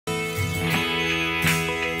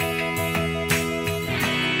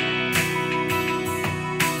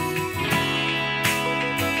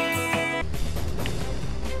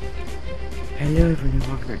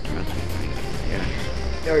Yeah.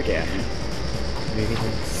 There again.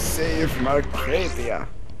 Save Marcadia.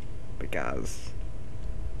 Because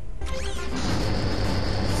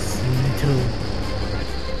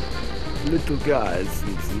little guys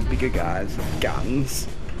and some bigger guys with guns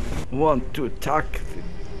want to attack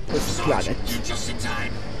this planet. You're just in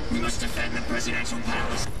time. We must defend the presidential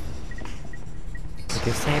palace. We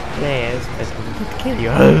can save players, but we could kill you.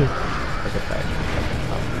 Okay.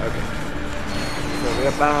 So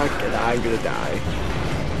we're back and I'm gonna die.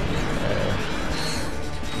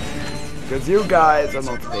 Because you guys are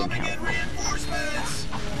not being helpful.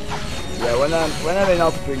 Yeah, when are they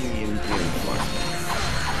not bringing in reinforcements?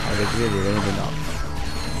 I was really not.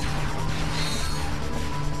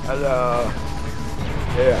 Hello.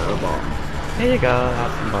 Here, a bomb. Here you go,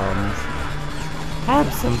 have some bombs. Have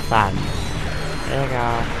some fun. There you go.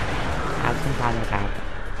 Have some fun with that.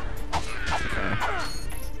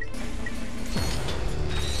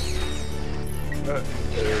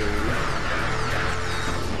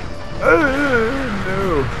 No.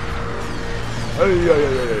 I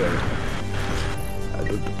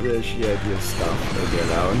don't appreciate your stuff, leave me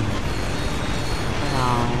alone.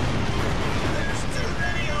 Oh. There's too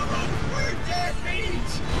many of them. We're dead meat.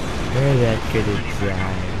 We're that good at I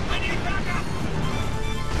that. need backup.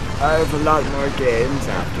 I have a lot more games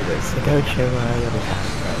after this. So don't you worry, you'll be fine.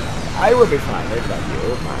 I will be fine if not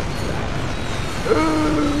you, but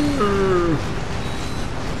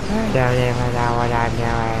I don't even know what I'm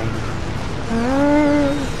doing.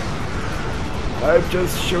 I'm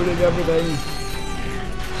just shooting everything.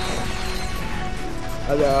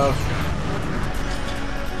 Hello.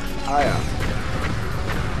 Hiya.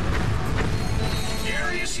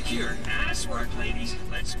 Area secure. Nice work, ladies.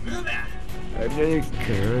 Let's move out. I'm getting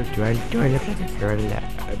Girl, do I look like a girl?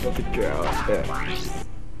 I put the girl there.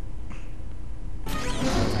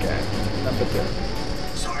 Okay, number 2.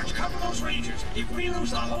 Sarge, cover those rangers. If we lose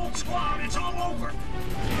the whole squad, it's all over.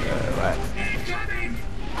 What? Incoming.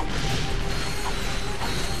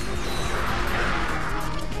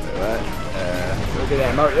 What? Look at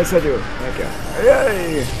that. Oh, yes I do. Thank you.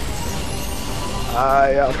 Yay!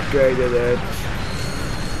 I upgraded it.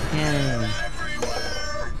 Yeah.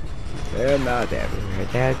 They're not everywhere.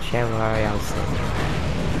 Don't you worry, I'll see.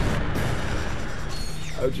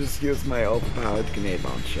 I'll just use my overpowered grenade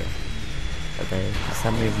launcher. But they, for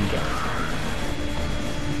some reason, don't.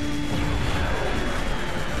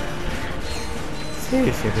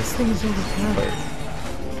 Seriously, this thing is overpowered.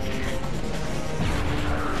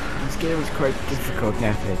 This game is quite difficult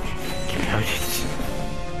now.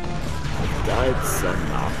 I've died so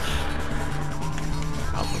much.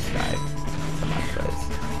 Almost died. So much guys.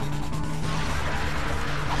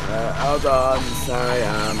 Hold on, sorry, I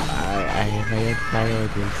have my own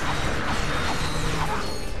priorities.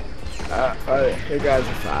 you guys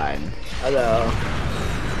are fine. Hello.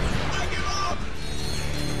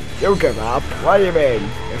 You give up? What do you mean?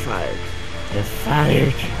 You're fired. You're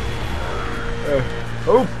fired.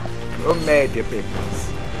 Who made you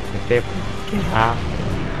peoples? The people give up.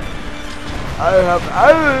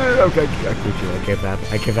 Okay, I give up.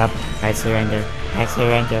 I give up. I surrender. I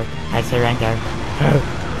surrender. I surrender.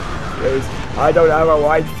 Please, I don't have a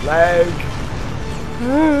white flag.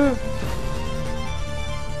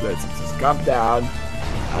 Let's just calm down.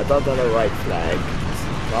 I don't have a white flag. Just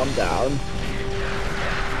calm down.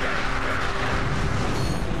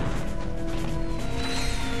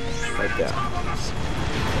 Right there.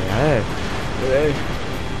 Yeah. Really? I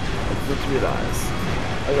didn't realize.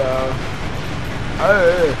 Hello.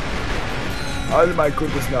 Hey. Oh my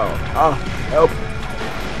goodness now. Ah, help.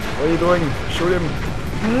 What are you doing? Shoot him.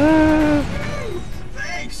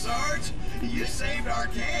 Thanks, Sarge. You saved our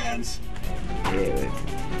cans. Really?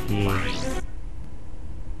 Yeah.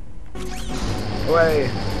 Away.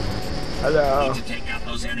 Hello. Need to take out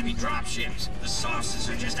those enemy dropships. The sauces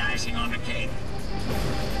are just icing on the cake.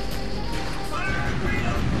 Fire,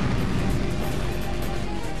 freedom.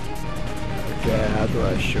 Okay, how do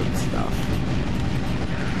I shoot stuff?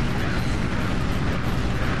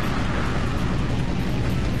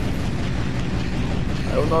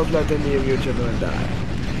 I will not let any of you gentlemen die.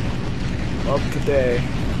 Not today.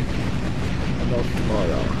 And not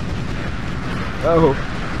tomorrow. No.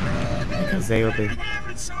 Because they will be.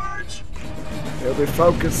 They'll be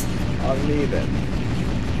focused on me then.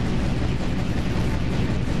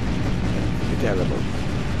 Be terrible.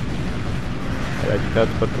 I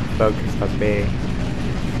don't want to focus on me.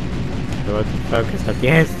 I want to focus on.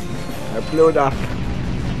 Yes! I blew it up.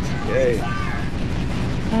 Yay.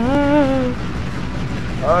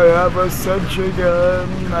 I have a sentry gun.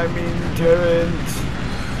 I mean turret.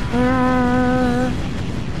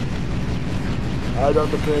 I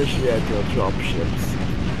don't appreciate your dropships.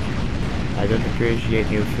 I don't appreciate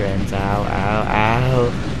new friends. Ow, ow,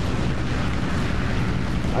 ow.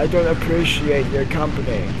 I don't appreciate your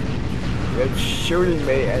company. You're shooting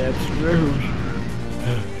me and it's rude.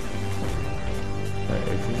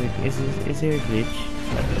 Is there a glitch?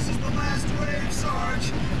 This is the last wave,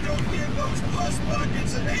 Sarge. Don't give those puss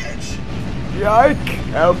buckets an inch. Yike!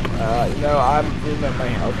 Help! No, I'm doing my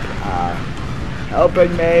help.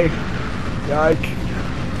 Helping me. Yike!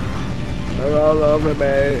 They're all over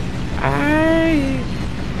me. Aye.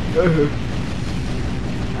 I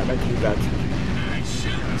meant to do that.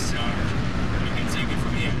 Shoot, Sarge. You can take it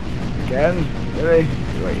from here. Again? Really?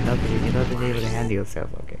 Wait, you're not being able to handle yourself.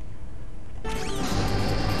 Okay.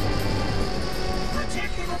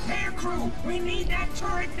 Protect the repair crew. We need that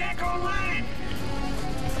turret back online.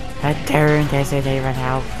 That turret isn't even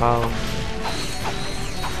helpful.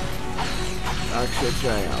 Actually, it's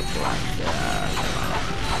very helpful.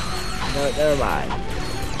 No, never mind.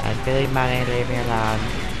 I'm feeling money, leave me alone.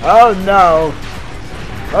 Oh no!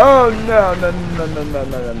 Oh no! No! No! No! No!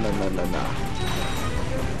 No! No! No! No! No!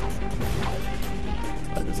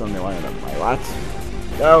 Oh, there's only one of them. Wait, what?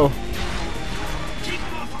 No! Keep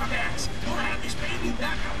them off our backs. We'll have this baby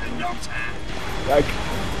back up in no time. Like,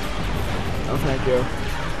 oh, thank you.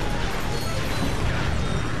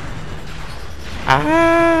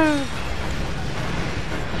 Ah!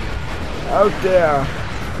 Oh dear!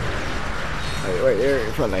 Wait,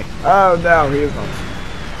 you're friendly. Oh no, he is not.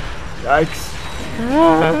 Yikes!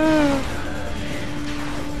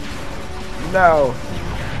 No!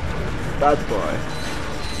 Bad boy.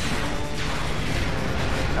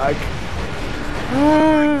 Yike!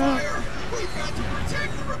 Fire! We've got to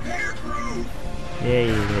protect the repair crew. Yeah,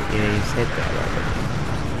 you said that already.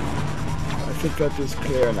 I think that is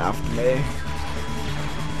clear enough to me.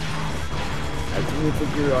 I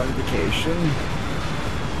think you're on vacation.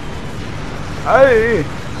 Hey!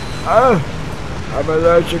 Oh! I'm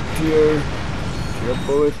allergic to your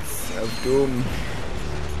bullets of doom.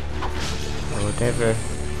 Or whatever.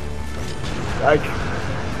 Like.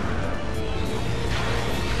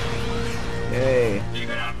 Yay. Keep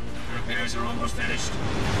it up. Repairs are almost finished.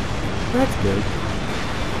 That's good.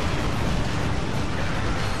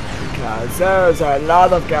 Because there's a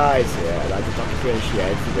lot of guys here that I don't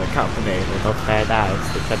appreciate for their company. They don't fair out.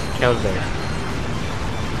 They try to kill me.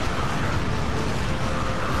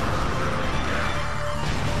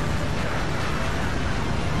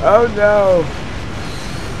 Oh no!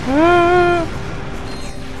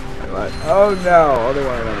 What? Oh no! Only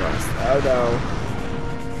one of them lost. Oh no.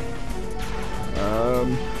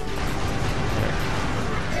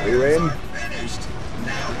 We win? Finished.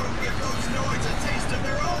 Now we'll give those noids a taste of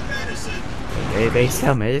their own medicine. They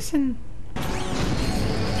sell medicine?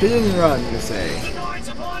 Hit and run, you say? The noids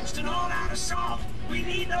have launched an all-out assault. We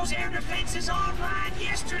need those air defenses online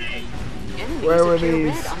yesterday. Enemies Where were appear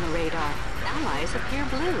these? red on the radar. Allies appear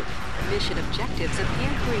blue. Mission objectives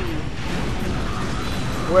appear green.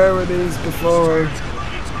 Where were these before?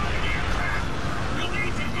 You'll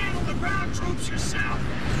need to handle the ground troops yourself.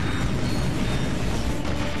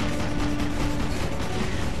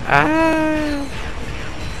 Ah!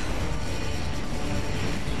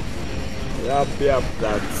 Yup,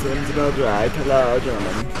 that seems about right. Hello,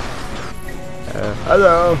 gentlemen.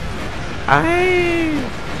 Hello. Aye!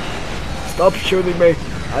 Stop shooting me.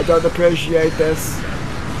 I don't appreciate this.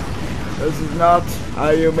 This is not how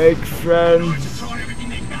you make friends. Noids have thrown everything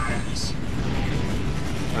they got at us.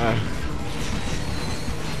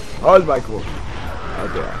 Hold my cool. Oh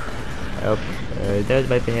dear. Help. That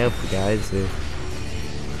might be helpful, guys.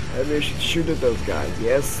 Maybe we should shoot at those guys.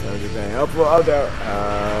 Yes, that would be very helpful. Oh, there.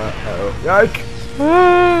 Oh. Yike!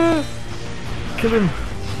 Ah! Kill him.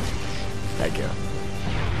 Thank you.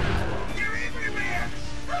 You're everywhere.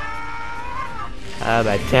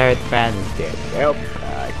 My turret friend is dead. Help.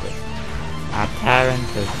 I quit. Our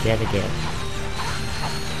tyrant is dead again.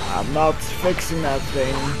 I'm not fixing that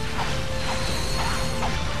thing.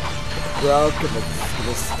 It's broken. It's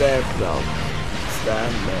gonna stay broken.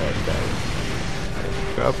 Stand there.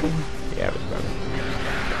 Broken? Yeah, it was broken.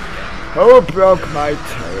 Who broke my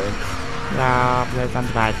turret? No, please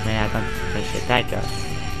don't bite me. I don't appreciate that, guy.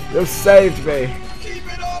 You saved me. Keep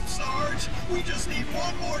it up, Sarge. We just need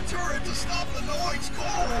one more turret to stop the noids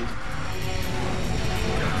cold.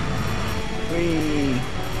 Wee.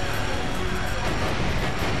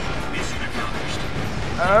 Mission accomplished.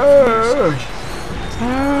 Oh.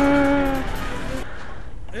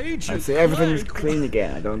 Agent I see everything is Clank, clean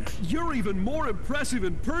again. I don't. You're even more impressive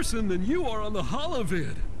in person than you are on the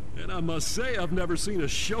holovid. And I must say, I've never seen a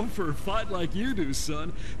chauffeur fight like you do,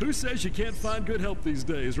 son. Who says you can't find good help these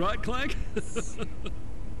days, right, Clank?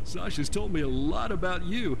 Sasha's told me a lot about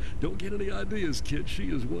you. Don't get any ideas, kid. She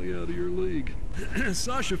is way out of your league.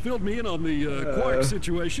 Sasha filled me in on the Quark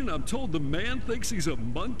situation. I'm told the man thinks he's a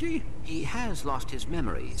monkey? He has lost his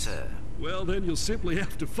memory, sir. Well, then you'll simply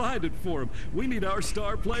have to find it for him. We need our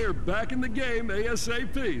star player back in the game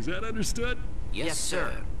ASAP. Is that understood? Yes,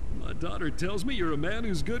 sir. My daughter tells me you're a man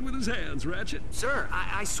who's good with his hands, Ratchet. Sir,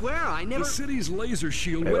 I swear I never... The city's laser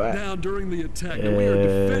shield Wait, went what? down during the attack, and we are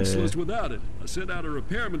defenseless without it. I sent out a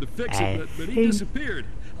repairman to fix it, but he disappeared.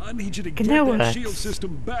 I need you to get that shield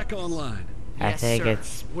system back online. I think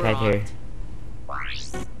it's better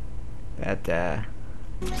That, to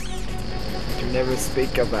never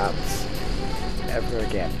speak about ever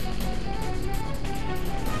again.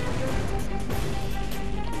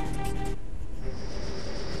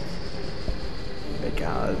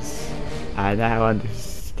 Because I now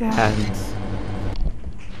understand.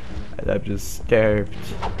 And I'm disturbed.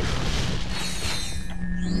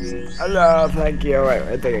 hello, thank you.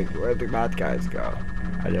 Wait, where'd the bad guys go?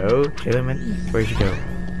 Hello, gentlemen? Where'd you go?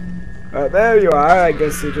 There you are. I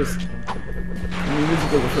guess you just.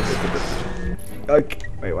 Okay.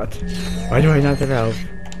 Wait, what? Why do I not have?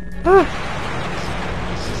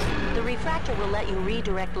 The refractor will let you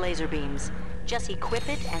redirect laser beams. Just equip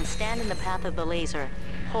it and stand in the path of the laser.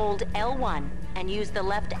 Hold L1 and use the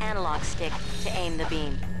left analog stick to aim the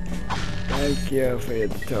beam. Thank you for your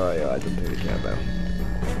tutorial. I didn't really care though.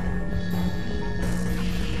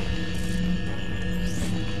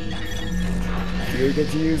 Do you get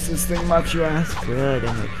to use this thing much, you ask? Good.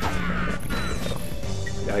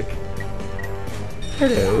 Like,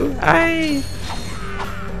 Hello.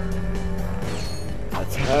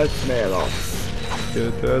 that's hurt me a lot.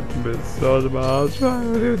 You hurt me so much. Why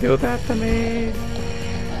would you do that to me?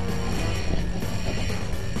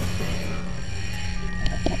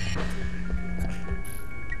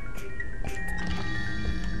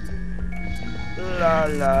 La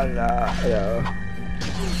la la. Hello.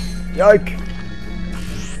 Yoke!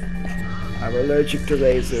 I'm allergic to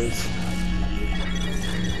lasers.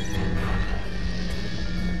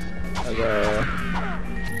 Hello.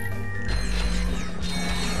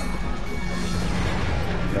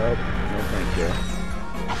 Nope. No thank you.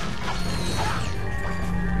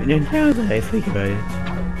 You know that I think about it.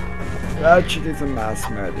 Ratchet is a mass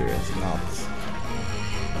murderer, it's not.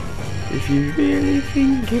 If you really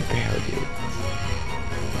think about it.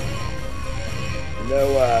 You know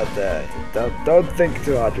what? Don't think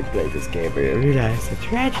too hard to play this game. I realize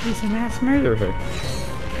that Ratchet is a mass murderer.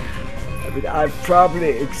 I mean, I've probably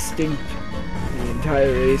extinct the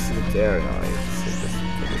entire race of Terranoids at this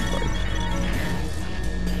point.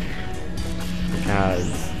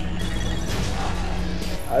 Because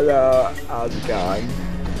Hello, how's it going?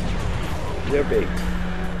 You're big.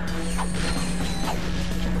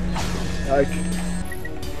 Like,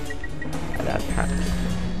 that happened.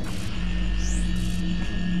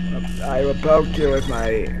 I will poke you with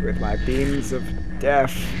my beams of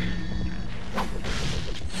death.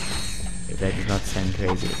 If that does not sound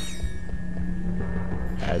crazy,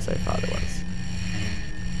 as I thought it was.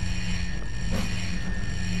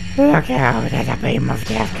 Look out, there's a beam of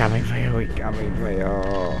death coming for you. Coming for you.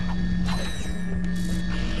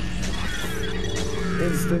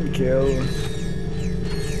 Instant kill.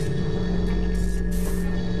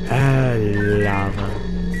 Lava.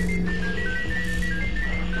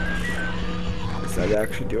 Does that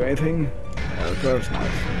actually do anything? Of course not.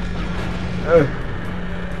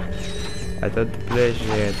 I don't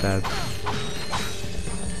appreciate that.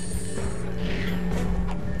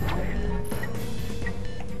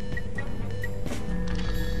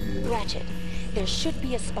 Ratchet, there should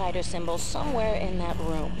be a spider symbol somewhere in that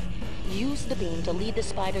room. Use the beam to lead the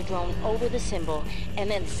spider drone over the symbol, and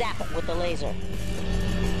then zap it with the laser.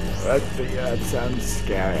 That sounds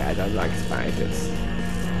scary. I don't like spiders.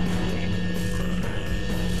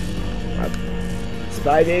 What?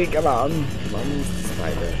 Spidey, come on. Come on, Mr.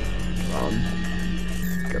 Spider. Come on.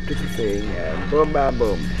 Go to the thing and boom, bam,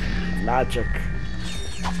 boom. Magic.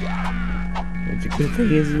 It's a good thing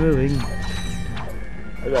he's moving.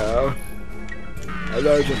 Hello.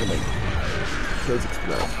 Hello, gentlemen. Please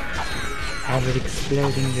explode. Have it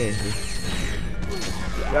exploding laser.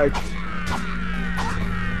 Like,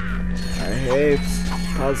 I hate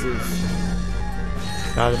puzzles.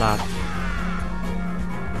 Start them up.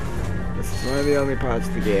 This is one of the only parts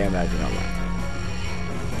of the game I do not like.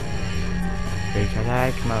 Which I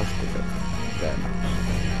like most of it. Very much.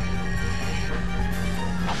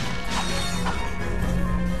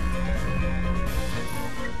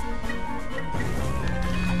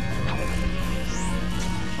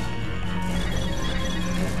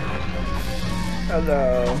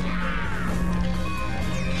 Hello.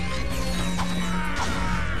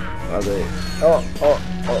 Are they? Oh,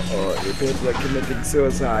 you people are committing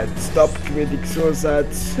suicide. Stop committing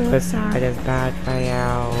suicide. Suicide is bad for you.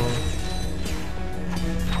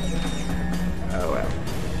 Oh well.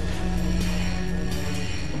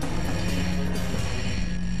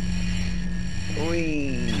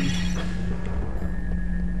 Whee!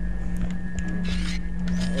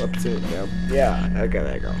 Whoopsie, yep. Yeah, okay,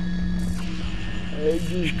 there you go. I'm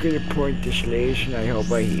just gonna point the slash and I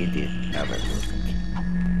hope I hit it. Never mind.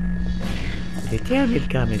 You tell me in the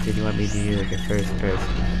comments if you want me to do like a first person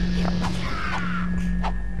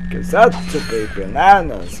shot. Cause that's a big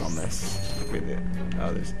bananas on this. With it.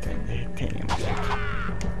 Oh, there's titanium plate.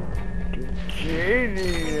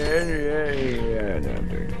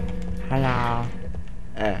 Hello.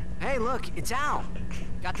 Hey, look, it's Al.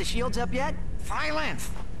 Got the shields up yet?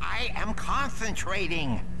 Silence! I am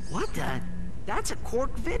concentrating. What the? That's a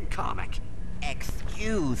Quark vid comic.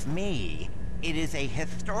 Excuse me. It is a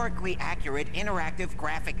historically accurate interactive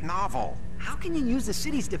graphic novel. How can you use the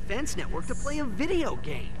city's defense network to play a video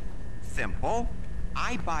game? Simple.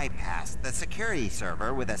 I bypassed the security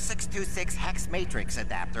server with a 626 hex matrix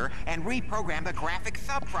adapter and reprogrammed the graphic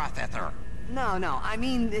subprocessor. No, I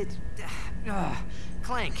mean,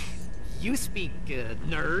 Clank, you speak,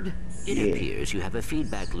 nerd. It appears you have a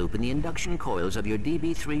feedback loop in the induction coils of your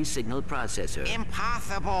DB3 signal processor.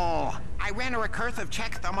 Impossible! I ran a recursive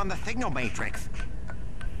checksum on the signal matrix.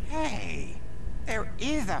 Hey, there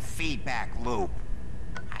is a feedback loop.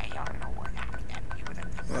 I don't know what happened.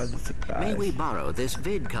 What a surprise. May we borrow this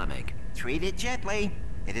vid comic? Treat it gently.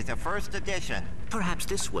 It is a first edition. Perhaps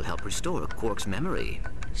this will help restore Quark's memory.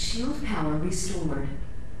 Shield power restored.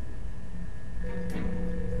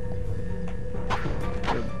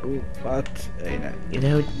 But, You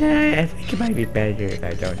know, nah, I think it might be better if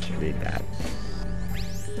I don't read that.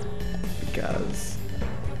 because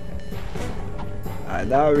I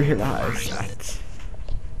now realize that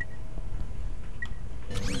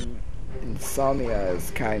insomnia is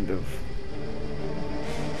kind of...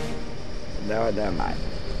 No, never mind.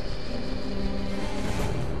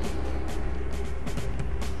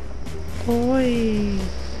 Boy.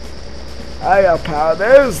 Hiya, pal.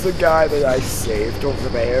 There's the guy that I saved over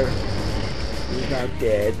there. He's not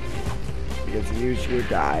dead. Because he usually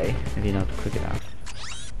die. Maybe not quick enough.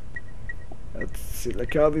 Let's see.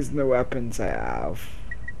 Look at all these new weapons I have.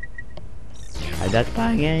 I'm not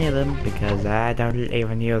buying any of them because I don't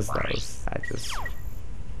even use those.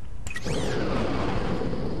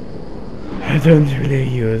 I don't really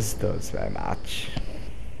use those very much.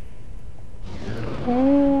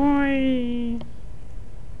 Oi.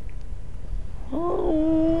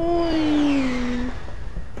 Oi.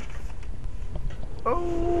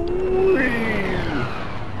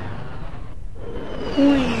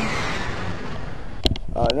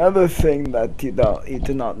 Another thing that you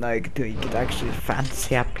do not know you can actually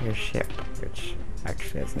fancy up your ship, which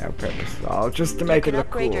actually has no purpose at all, just to make it look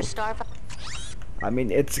cool. I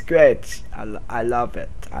mean, it's great. I love it.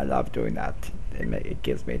 I love doing that. It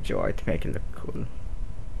gives me joy to make it look cool.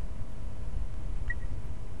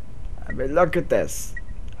 I mean, look at this.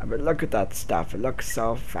 I mean, look at that stuff. It looks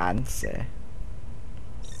so fancy.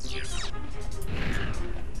 You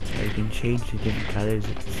can change the different colors.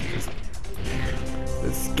 It's just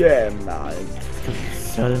this game, man.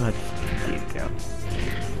 So much detail.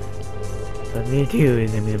 What me do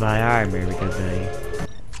is I'm gonna buy armor because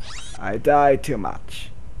I die too much.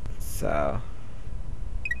 So.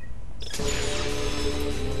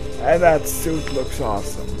 And that suit looks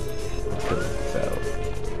awesome. So.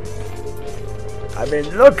 I mean,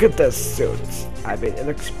 look at this suit. I mean, it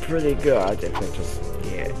looks pretty good if it just,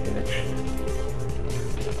 yeah, it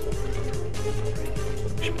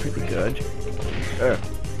looks pretty good.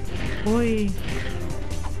 Boy.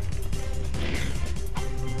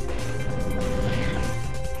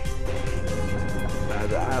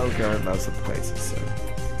 I'll go in lots of places soon.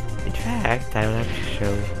 In fact, I will have to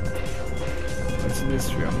show what's in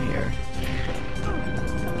this room here.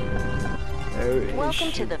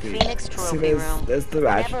 Welcome to the Phoenix Trophy Room. There's the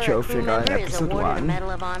Ratchet Trophy on episode 1.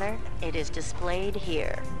 Medal of Honor. It is displayed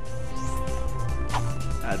here.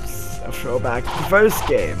 That's a throwback to the first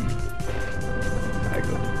game. Very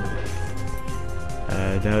good.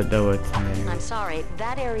 don't know what's in there. I'm sorry,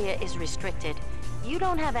 that area is restricted. You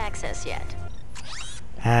don't have access yet.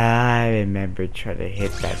 I remember trying to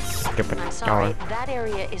hit that stupid I'm sorry, door. that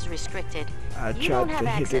area is restricted. I You tried don't to have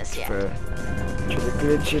hit it access yet. for... Try to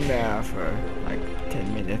glitch in there for like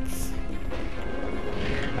 10 minutes.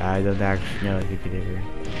 I don't actually know if you could ever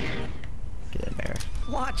get in there.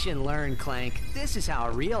 Watch and learn, Clank. This is how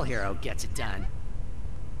a real hero gets it done.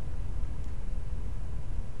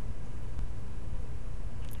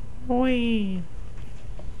 Whee!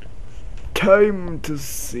 Time to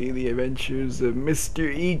see the adventures of Mr.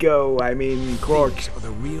 Ego, Quark. These are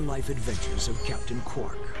the real-life adventures of Captain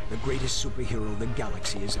Quark, the greatest superhero the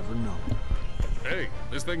galaxy has ever known. Hey,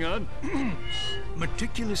 this thing on?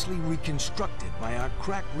 Meticulously reconstructed by our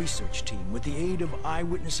crack research team with the aid of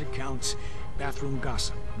eyewitness accounts, bathroom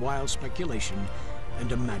gossip, wild speculation, and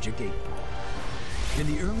a magic 8-ball. In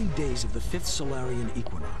the early days of the 5th Solarian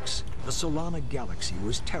equinox, the Solana galaxy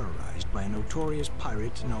was terrorized by a notorious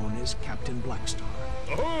pirate known as Captain Blackstar.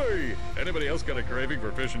 Ahoy! Anybody else got a craving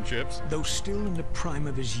for fish and chips? Though still in the prime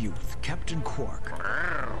of his youth, Captain Quark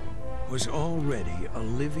was already a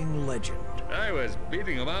living legend. I was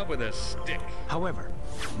beating him up with a stick. However,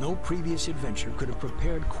 no previous adventure could have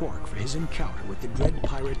prepared Quark for his encounter with the dread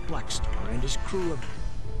pirate Blackstar and his crew of...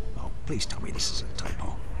 Oh, please tell me this is a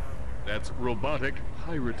typo. That's robotic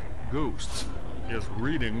pirate ghosts. Guess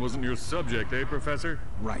reading wasn't your subject, eh, Professor?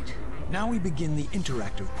 Right. Now we begin the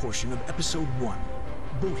interactive portion of Episode 1.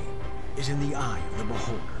 Booty is in the eye of the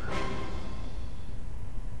beholder.